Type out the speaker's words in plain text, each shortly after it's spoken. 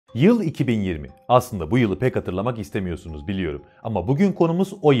Yıl 2020. Aslında bu yılı pek hatırlamak istemiyorsunuz biliyorum. Ama bugün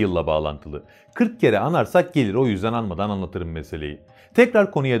konumuz o yılla bağlantılı. 40 kere anarsak gelir, o yüzden anmadan anlatırım meseleyi.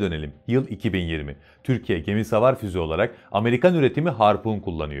 Tekrar konuya dönelim. Yıl 2020. Türkiye gemisavar füze olarak Amerikan üretimi Harpoon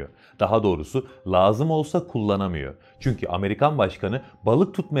kullanıyor. Daha doğrusu lazım olsa kullanamıyor. Çünkü Amerikan başkanı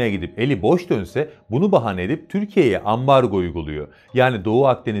balık tutmaya gidip eli boş dönse bunu bahane edip Türkiye'ye ambargo uyguluyor. Yani Doğu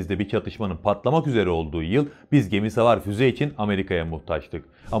Akdeniz'de bir çatışmanın patlamak üzere olduğu yıl biz gemisavar füze için Amerika'ya muhtaçtık.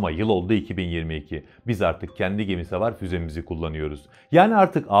 Ama yıl oldu 2022. Biz artık kendi gemisavar füzemizi kullanıyoruz. Yani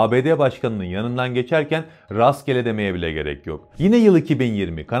artık ABD başkanının yanından geçerken rastgele demeye bile gerek yok. Yine yıl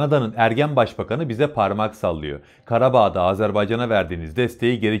 2020. Kanada'nın ergen başbakanı bize parmak sallıyor. Karabağ'da Azerbaycan'a verdiğiniz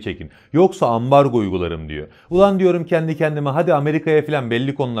desteği geri çekin. Yoksa ambargo uygularım diyor. Ulan diyorum kendi kendime, hadi Amerika'ya falan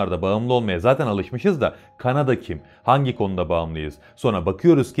belli konularda bağımlı olmaya zaten alışmışız da Kanada kim? Hangi konuda bağımlıyız? Sonra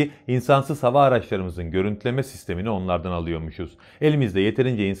bakıyoruz ki insansız hava araçlarımızın görüntüleme sistemini onlardan alıyormuşuz. Elimizde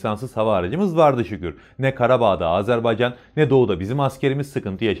yeterince insansız hava aracımız vardı şükür. Ne Karabağ'da Azerbaycan ne Doğu'da bizim askerimiz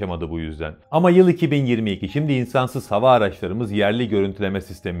sıkıntı yaşamadı bu yüzden. Ama yıl 2022, şimdi insansız hava araçlarımız yerli görüntüleme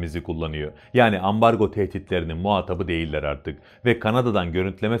sistemimizi kullanıyor. Yani ambargo tehditlerinin muhatabı değiller artık. Ve Kanada'dan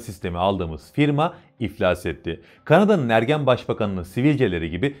görüntüleme sistemi aldığımız firma iflas etti. Kanada'nın ergen başbakanının sivilceleri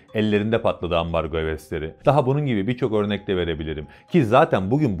gibi ellerinde patladı ambargo hevesleri. Daha bunun gibi birçok örnek de verebilirim. Ki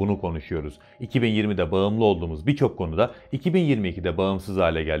zaten bugün bunu konuşuyoruz. 2020'de bağımlı olduğumuz birçok konuda 2022'de bağımsız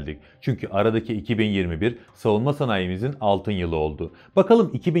hale geldik. Çünkü aradaki 2021 savunma sanayimizin altın yılı oldu.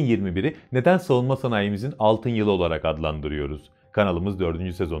 Bakalım 2021'i neden savunma sanayimizin altın yılı olarak adlandırıyoruz? Kanalımız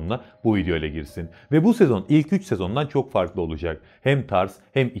 4. sezonuna bu video ile girsin. Ve bu sezon ilk 3 sezondan çok farklı olacak. Hem tarz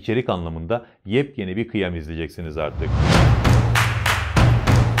hem içerik anlamında yepyeni bir kıyam izleyeceksiniz artık.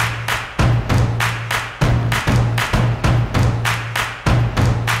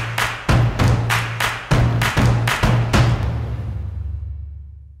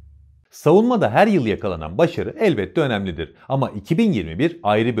 Savunmada her yıl yakalanan başarı elbette önemlidir. Ama 2021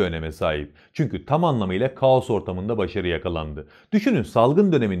 ayrı bir öneme sahip. Çünkü tam anlamıyla kaos ortamında başarı yakalandı. Düşünün,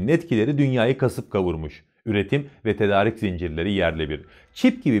 salgın döneminin etkileri dünyayı kasıp kavurmuş. Üretim ve tedarik zincirleri yerle bir.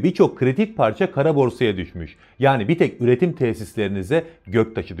 Çip gibi birçok kritik parça kara borsaya düşmüş. Yani bir tek üretim tesislerinize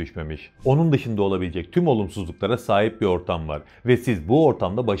göktaşı düşmemiş. Onun dışında olabilecek tüm olumsuzluklara sahip bir ortam var. Ve siz bu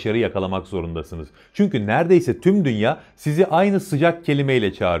ortamda başarı yakalamak zorundasınız. Çünkü neredeyse tüm dünya sizi aynı sıcak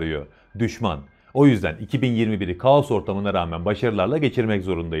kelimeyle çağırıyor: düşman. O yüzden 2021'i kaos ortamına rağmen başarılarla geçirmek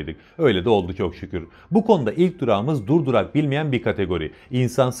zorundaydık. Öyle de oldu çok şükür. Bu konuda ilk durağımız durdurak bilmeyen bir kategori: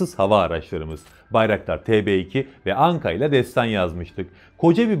 İnsansız hava araçlarımız. Bayraktar TB2 ve Anka ile destan yazmıştık.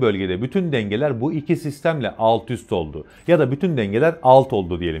 Koca bir bölgede bütün dengeler bu iki sistemle alt üst oldu. Ya da bütün dengeler alt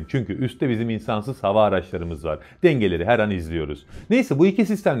oldu diyelim. Çünkü üstte bizim insansız hava araçlarımız var. Dengeleri her an izliyoruz. Neyse, bu iki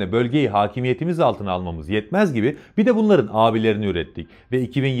sistemle bölgeyi hakimiyetimiz altına almamız yetmez gibi bir de bunların abilerini ürettik. Ve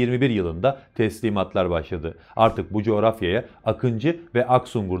 2021 yılında teslimatlar başladı. Artık bu coğrafyaya Akıncı ve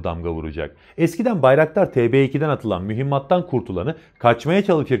Aksungur damga vuracak. Eskiden Bayraktar TB2'den atılan mühimmattan kurtulanı kaçmaya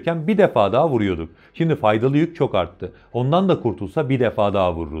çalışırken bir defa daha vuruyorduk. Şimdi faydalı yük çok arttı. Ondan da kurtulsa bir defa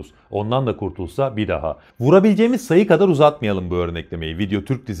daha vururuz. Ondan da kurtulsa bir daha. Vurabileceğimiz sayı kadar uzatmayalım bu örneklemeyi. Video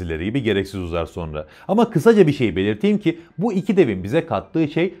Türk dizileri gibi gereksiz uzar sonra. Ama kısaca bir şey belirteyim ki bu iki devin bize kattığı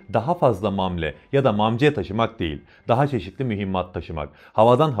şey daha fazla mamle ya da mamce taşımak değil. Daha çeşitli mühimmat taşımak.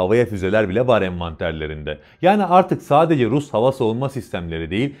 Havadan havaya füzeler bile var envanterlerinde. Yani artık sadece Rus hava savunma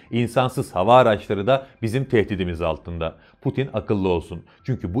sistemleri değil, insansız hava araçları da bizim tehdidimiz altında. Putin akıllı olsun.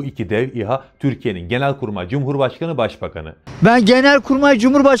 Çünkü bu iki dev İHA Türkiye'nin Genelkurmay Cumhurbaşkanı Başbakanı. Ben Genelkurmay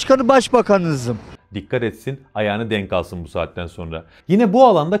Cumhurbaşkanı Başbakanınızım. Dikkat etsin, ayağını denk alsın bu saatten sonra. Yine bu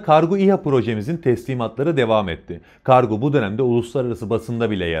alanda Kargo İHA projemizin teslimatları devam etti. Kargo bu dönemde uluslararası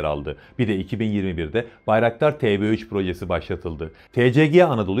basında bile yer aldı. Bir de 2021'de Bayraktar TB3 projesi başlatıldı. TCG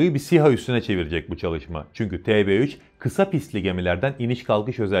Anadolu'yu bir SİHA üssüne çevirecek bu çalışma. Çünkü TB3 kısa pistli gemilerden iniş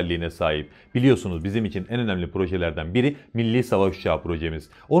kalkış özelliğine sahip. Biliyorsunuz bizim için en önemli projelerden biri Milli Savaş Uçağı projemiz.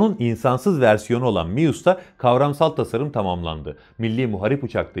 Onun insansız versiyonu olan MİUS'ta kavramsal tasarım tamamlandı. Milli Muharip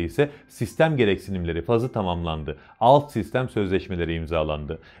Uçak'ta ise sistem gereksinimleri fazı tamamlandı. Alt sistem sözleşmeleri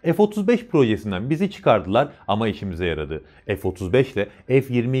imzalandı. F-35 projesinden bizi çıkardılar ama işimize yaradı. F-35 ile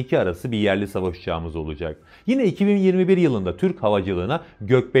F-22 arası bir yerli savaş uçağımız olacak. Yine 2021 yılında Türk havacılığına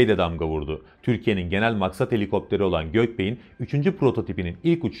Gökbey de damga vurdu. Türkiye'nin genel maksat helikopteri olan Gökbey'in 3. prototipinin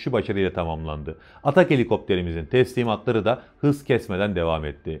ilk uçuşu başarıyla tamamlandı. Atak helikopterimizin teslimatları da hız kesmeden devam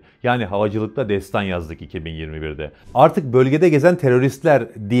etti. Yani havacılıkta destan yazdık 2021'de. Artık bölgede gezen teröristler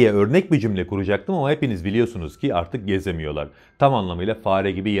diye örnek bir cümle kuracaktım ama hepiniz biliyorsunuz ki artık gezemiyorlar. Tam anlamıyla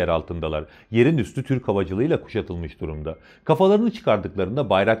fare gibi yer altındalar. Yerin üstü Türk havacılığıyla kuşatılmış durumda. Kafalarını çıkardıklarında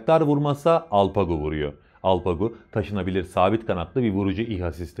Bayraktar vurmasa Alpago vuruyor. Alpago, taşınabilir sabit kanatlı bir vurucu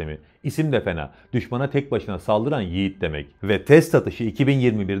İHA sistemi. İsim de fena. Düşmana tek başına saldıran yiğit demek. Ve test atışı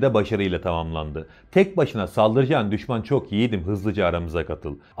 2021'de başarıyla tamamlandı. Tek başına saldıracağın düşman çok yiğidim, hızlıca aramıza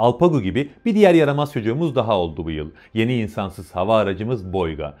katıl. Alpago gibi bir diğer yaramaz çocuğumuz daha oldu bu yıl. Yeni insansız hava aracımız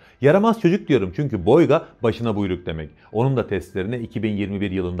Boyga. Yaramaz çocuk diyorum çünkü Boyga başına buyruk demek. Onun da testlerine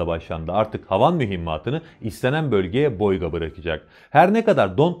 2021 yılında başlandı. Artık havan mühimmatını istenen bölgeye Boyga bırakacak. Her ne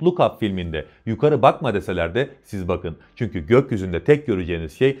kadar Don't Look Up filminde yukarı bakma deseler de siz bakın. Çünkü gökyüzünde tek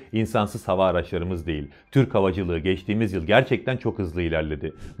göreceğiniz şey insansız hava araçlarımız değil. Türk havacılığı geçtiğimiz yıl gerçekten çok hızlı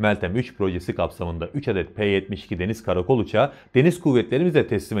ilerledi. Meltem 3 projesi kapsamında 3 adet P-72 deniz karakol uçağı deniz kuvvetlerimize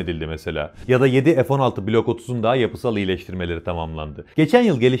teslim edildi mesela. Ya da 7 F-16 Blok 30'un daha yapısal iyileştirmeleri tamamlandı. Geçen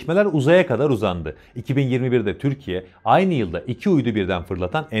yıl gelişmeler uzaya kadar uzandı. 2021'de Türkiye aynı yılda 2 uydu birden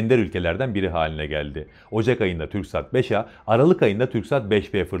fırlatan ender ülkelerden biri haline geldi. Ocak ayında TürkSat 5A, Aralık ayında TürkSat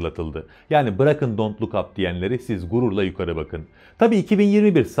 5B fırlatıldı. Yani bırakın Don't Look Up diyenleri siz gururla yukarı bakın. Tabii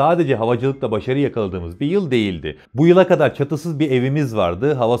 2021 sadece havacılıkta başarı yakaladığımız bir yıl değildi. Bu yıla kadar çatısız bir evimiz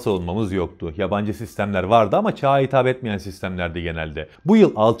vardı, hava savunmamız yoktu. Yabancı sistemler vardı ama çağa hitap etmeyen sistemlerdi genelde. Bu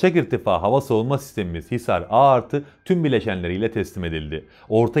yıl alçak irtifa hava savunma sistemimiz Hisar A+ tüm bileşenleriyle teslim edildi.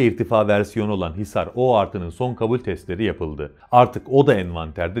 Orta irtifa versiyonu olan Hisar O+'nın son kabul testleri yapıldı. Artık o da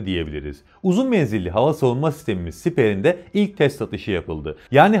envanterde diyebiliriz. Uzun menzilli hava savunma sistemimiz Siper'in de ilk test atışı yapıldı.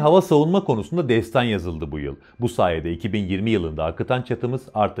 Yani hava savunma konusunda destan yazıldı bu yıl. Bu sayede 2020 yılında akıtan çatımız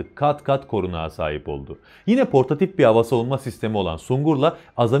artık kat kat korunağa sahip oldu. Yine portatif bir hava savunma sistemi olan Sungur'la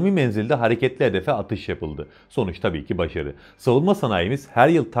azami menzilde hareketli hedefe atış yapıldı. Sonuç tabii ki başarı. Savunma sanayimiz her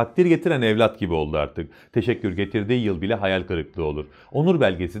yıl takdir getiren evlat gibi oldu artık. Teşekkür getirdiği yıl bile hayal kırıklığı olur. Onur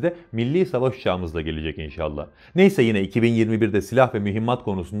belgesi de milli savaş uçağımızla gelecek inşallah. Neyse yine 2021'de silah ve mühimmat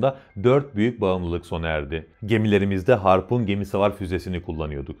konusunda 4 büyük bağımlılık sona erdi. Gemilerimizde Harpun gemisavar füzesini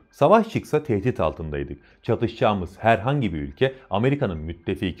kullanıyorduk. Savaş çıksa tehdit altındaydık. Çatışacağımız herhangi bir ülke Amerika'nın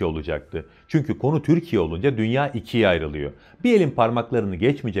müttefiki olacaktı. Çünkü konu Türkiye olunca dünya ikiye ayrılıyor. Bir elin parmaklarını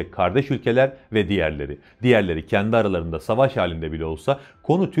geçmeyecek kardeş ülkeler ve diğerleri. Diğerleri kendi aralarında savaş halinde bile olsa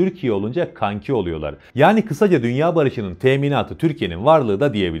konu Türkiye olunca kanki oluyorlar. Yani kısaca dünya barışının teminatı Türkiye'nin varlığı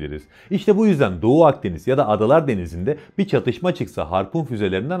da diyebiliriz. İşte bu yüzden Doğu Akdeniz ya da Adalar Denizi'nde bir çatışma çıksa harpun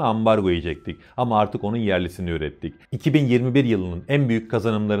füzelerinden ambargo yiyecektik. Ama artık onun yerlisini ürettik. 2021 yılının en büyük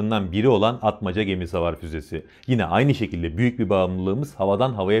kazanımlarından biri olan Atmaca gemisavar füzesi. Yine aynı şekilde büyük bir bağımlılığımız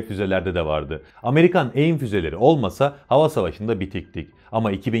havadan havaya füzelerde de vardı. Amerikan AIM füzeleri olmasa hava savaşında bitiktik.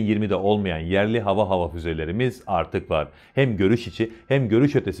 Ama 2020'de olmayan yerli hava füzelerimiz artık var. Hem görüş içi hem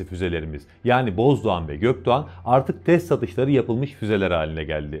görüş ötesi füzelerimiz yani Bozdoğan ve Gökdoğan artık test satışları yapılmış füzeler haline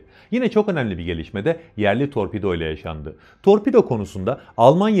geldi. Yine çok önemli bir gelişme de yerli torpido ile yaşandı. Torpido konusunda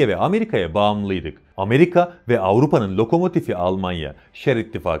Almanya ve Amerika'ya bağımlıydık. Amerika ve Avrupa'nın lokomotifi Almanya. Şer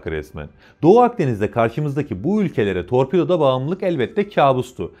ittifakı resmen. Doğu Akdeniz'de karşımızdaki bu ülkelere torpidoda bağımlılık elbette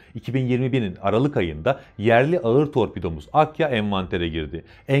kabustu. 2021'in Aralık ayında yerli ağır torpidomuz Akya envantere girdi.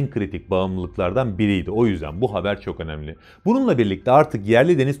 En kritik bağımlılıklardan biriydi. O yüzden bu haber çok önemli. Bununla birlikte artık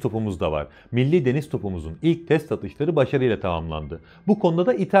yerli deniz topumuz da var. Milli deniz topumuzun ilk test atışları başarıyla tamamlandı. Bu konuda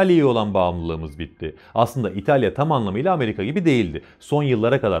da İtalya'ya olan bağımlılığımız bitti. Aslında İtalya tam anlamıyla Amerika gibi değildi. Son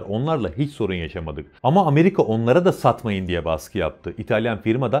yıllara kadar onlarla hiç sorun yaşamadık. Ama Amerika onlara da satmayın diye baskı yaptı. İtalyan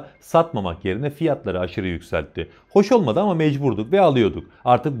firma da satmamak yerine fiyatları aşırı yükseltti. Hoş olmadı ama mecburduk ve alıyorduk.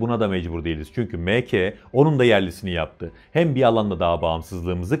 Artık buna da mecbur değiliz. Çünkü MK onun da yerlisini yaptı. Hem bir alanda daha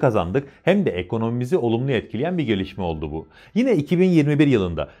bağımsızlığımızı kazandık hem de ekonomimizi olumlu etkileyen bir gelişme oldu bu. Yine 2021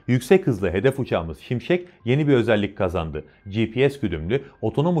 yılında yüksek hızlı hedef uçağımız Şimşek yeni bir özellik kazandı. GPS güdümlü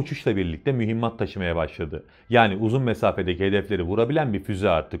otonom uçuşla birlikte mühimmat taşımaya başladı. Yani uzun mesafedeki hedefleri vurabilen bir füze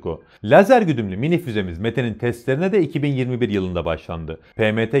artık o. Lazer güdümlü mini füzemiz Mete'nin testlerine de 2021 yılında başlandı.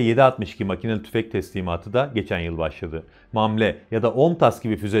 PMT 762 makineli tüfek teslimatı da geçen yıl başladı. Mamle ya da OMTAS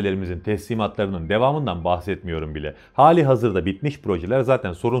gibi füzelerimizin teslimatlarının devamından bahsetmiyorum bile. Hali hazırda bitmiş projeler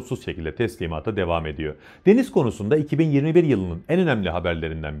zaten sorunsuz şekilde teslimata devam ediyor. Deniz konusunda 2021 yılının en önemli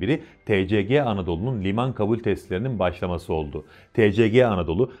haberlerinden biri TCG Anadolu'nun liman kabul testlerinin başlaması oldu. TCG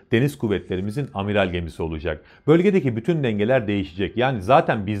Anadolu deniz kuvvetlerimizin amiral gemisi olacak. Bölgedeki bütün dengeler değişecek. Yani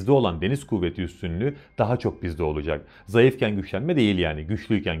zaten bizde olan deniz kuvveti üstünlüğü daha çok bizde olacak. Zayıfken güçlenme değil yani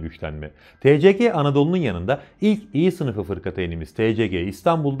güçlüyken güçlenme. TCG Anadolu'nun yanında ilk İ sınıfı fırkateynimiz TCG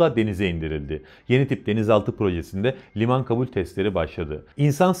İstanbul'da denize indirildi. Yeni tip denizaltı projesinde liman kabul testleri başladı.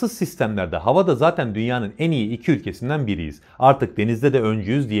 İnsansız sistemlerde havada zaten dünyanın en iyi iki ülkesinden biriyiz. Artık denizde de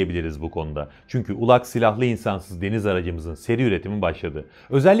öncüyüz diyebiliriz bu konuda. Çünkü ulak silahlı insansız deniz aracımızın seri üretimi başladı.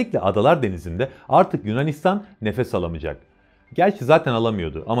 Özellikle Adalar Denizi'nde artık Yunanistan nefes alamayacak. Gerçi zaten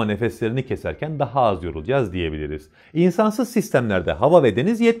alamıyordu ama nefeslerini keserken daha az yorulacağız diyebiliriz. İnsansız sistemlerde hava ve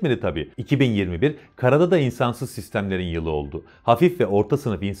deniz yetmedi tabii. 2021 karada da insansız sistemlerin yılı oldu. Hafif ve orta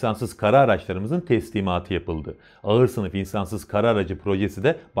sınıf insansız kara araçlarımızın teslimatı yapıldı. Ağır sınıf insansız kara aracı projesi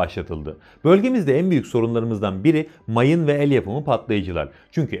de başlatıldı. Bölgemizde en büyük sorunlarımızdan biri mayın ve el yapımı patlayıcılar.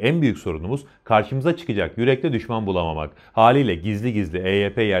 Çünkü en büyük sorunumuz karşımıza çıkacak yürekte düşman bulamamak. Haliyle gizli gizli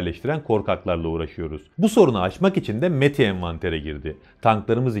EYP yerleştiren korkaklarla uğraşıyoruz. Bu sorunu aşmak için de METI envantere girdi.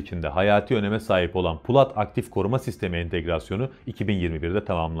 Tanklarımız için de hayati öneme sahip olan Pulat Aktif Koruma Sistemi entegrasyonu 2021'de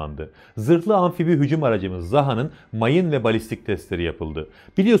tamamlandı. Zırhlı amfibi hücum aracımız Zaha'nın mayın ve balistik testleri yapıldı.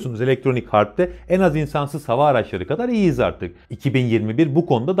 Biliyorsunuz elektronik harpte en az insansız hava araçları kadar iyiyiz artık. 2021 bu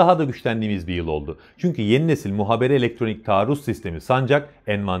konuda daha da güçlendiğimiz bir yıl oldu. Çünkü yeni nesil muhabere elektronik taarruz sistemi Sancak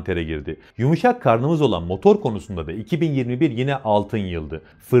envantere girdi. Yumuşak karnımız olan motor konusunda da 2021 yine altın yıldı.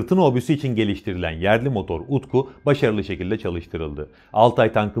 Fırtına obüsü için geliştirilen yerli motor Utku başarılı şekilde çalıştırıldı.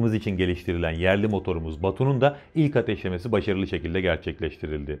 Altay tankımız için geliştirilen yerli motorumuz Batu'nun da ilk ateşlemesi başarılı şekilde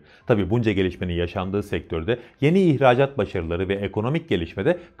gerçekleştirildi. Tabi bunca gelişmenin yaşandığı sektörde yeni ihracat başarıları ve ekonomik gelişme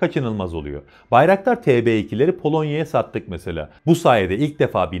de kaçınılmaz oluyor. Bayraktar TB2'leri Polonya'ya sattık mesela. Bu sayede ilk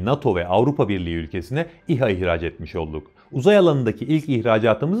defa bir NATO ve Avrupa Birliği ülkesine İHA ihraç etmiş olduk. Uzay alanındaki ilk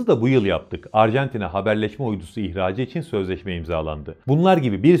ihracatımızı da bu yıl yaptık. Arjantin'e haberleşme uydusu ihracı için sözleşme imzalandı. Bunlar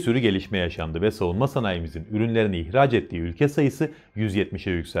gibi bir sürü gelişme yaşandı ve savunma sanayimizin ürünlerini ihraç ettiği ülke sayısı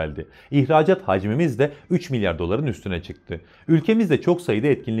 170'e yükseldi. İhracat hacmimiz de 3 milyar doların üstüne çıktı. Ülkemizde çok sayıda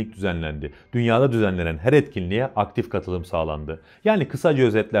etkinlik düzenlendi. Dünyada düzenlenen her etkinliğe aktif katılım sağlandı. Yani kısaca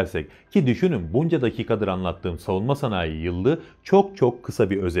özetlersek, ki düşünün bunca dakikadır anlattığım savunma sanayi yıllığı çok kısa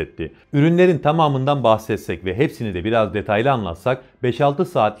bir özetti. Ürünlerin tamamından bahsetsek ve hepsini de biraz detaylı anlatsak 5-6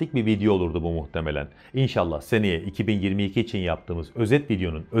 saatlik bir video olurdu bu muhtemelen. İnşallah seneye 2022 için yaptığımız özet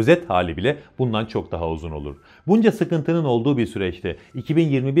videonun özet hali bile bundan çok daha uzun olur. Bunca sıkıntının olduğu bir süreçte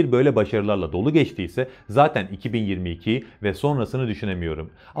 2021 böyle başarılarla dolu geçtiyse zaten 2022'yi ve sonrasını düşünemiyorum.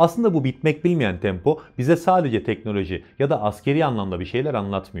 Aslında bu bitmek bilmeyen tempo bize sadece teknoloji ya da askeri anlamda bir şeyler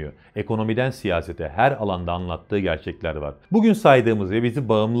anlatmıyor. Ekonomiden siyasete her alanda anlattığı gerçekler var. Bugün saydığımız ve bizi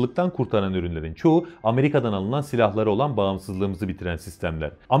bağımlılıktan kurtaran ürünlerin çoğu Amerika'dan alınan silahları olan bağımsızlığımızı bitiren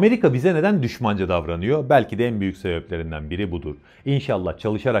sistemler. Amerika bize neden düşmanca davranıyor? Belki de en büyük sebeplerinden biri budur. İnşallah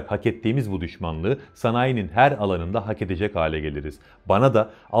çalışarak hak ettiğimiz bu düşmanlığı sanayinin her alanında hak edecek hale geliriz. Bana da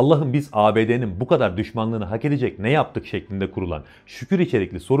Allah'ım biz ABD'nin bu kadar düşmanlığını hak edecek ne yaptık şeklinde kurulan şükür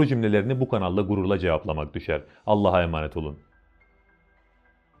içerikli soru cümlelerini bu kanalda gururla cevaplamak düşer. Allah'a emanet olun.